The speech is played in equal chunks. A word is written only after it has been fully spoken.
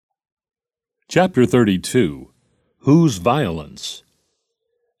Chapter 32. Whose Violence?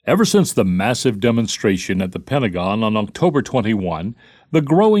 Ever since the massive demonstration at the Pentagon on October 21, the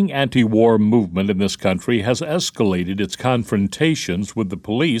growing anti-war movement in this country has escalated its confrontations with the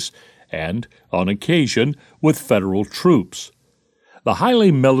police and, on occasion, with federal troops. The highly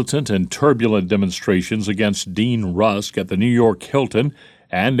militant and turbulent demonstrations against Dean Rusk at the New York Hilton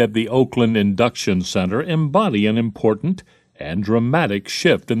and at the Oakland Induction Center embody an important and dramatic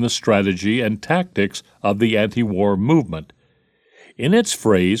shift in the strategy and tactics of the anti-war movement. In its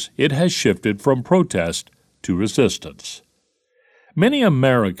phrase, it has shifted from protest to resistance. Many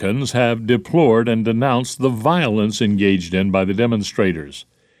Americans have deplored and denounced the violence engaged in by the demonstrators.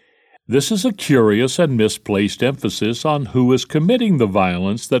 This is a curious and misplaced emphasis on who is committing the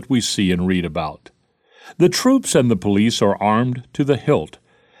violence that we see and read about. The troops and the police are armed to the hilt,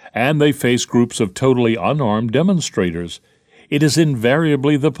 and they face groups of totally unarmed demonstrators. It is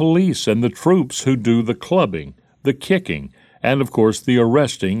invariably the police and the troops who do the clubbing, the kicking, and of course the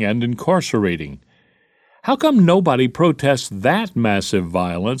arresting and incarcerating. How come nobody protests that massive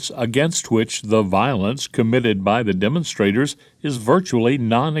violence against which the violence committed by the demonstrators is virtually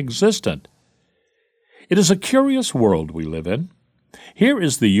non-existent? It is a curious world we live in. Here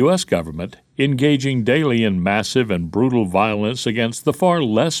is the U.S. government engaging daily in massive and brutal violence against the far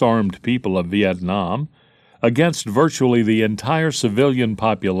less armed people of Vietnam, against virtually the entire civilian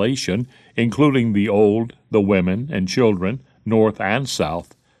population, including the old, the women, and children, North and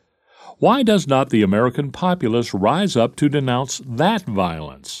South. Why does not the American populace rise up to denounce that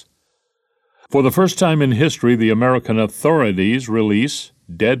violence? For the first time in history, the American authorities release,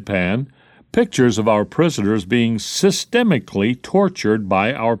 deadpan, pictures of our prisoners being systemically tortured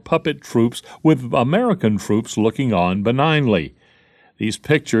by our puppet troops, with American troops looking on benignly. These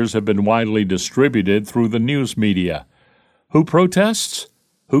pictures have been widely distributed through the news media. Who protests?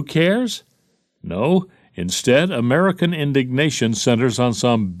 Who cares? No. Instead, American indignation centers on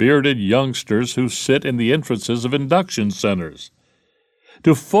some bearded youngsters who sit in the entrances of induction centers.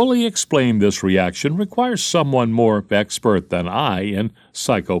 To fully explain this reaction requires someone more expert than I in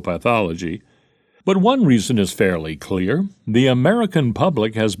psychopathology. But one reason is fairly clear. The American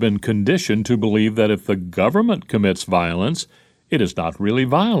public has been conditioned to believe that if the government commits violence, it is not really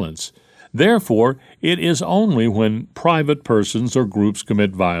violence. Therefore, it is only when private persons or groups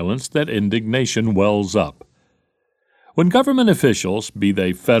commit violence that indignation wells up. When government officials, be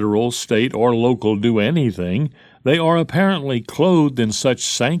they federal, state, or local, do anything, they are apparently clothed in such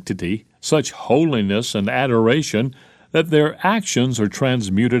sanctity, such holiness and adoration, that their actions are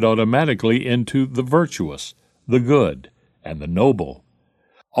transmuted automatically into the virtuous, the good, and the noble.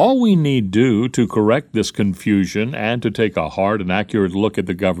 All we need do to correct this confusion and to take a hard and accurate look at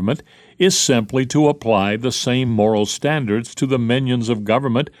the government is simply to apply the same moral standards to the minions of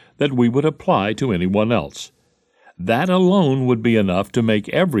government that we would apply to anyone else. That alone would be enough to make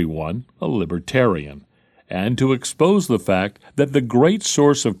everyone a libertarian, and to expose the fact that the great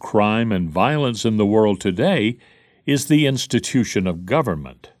source of crime and violence in the world today is the institution of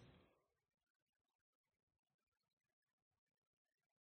government.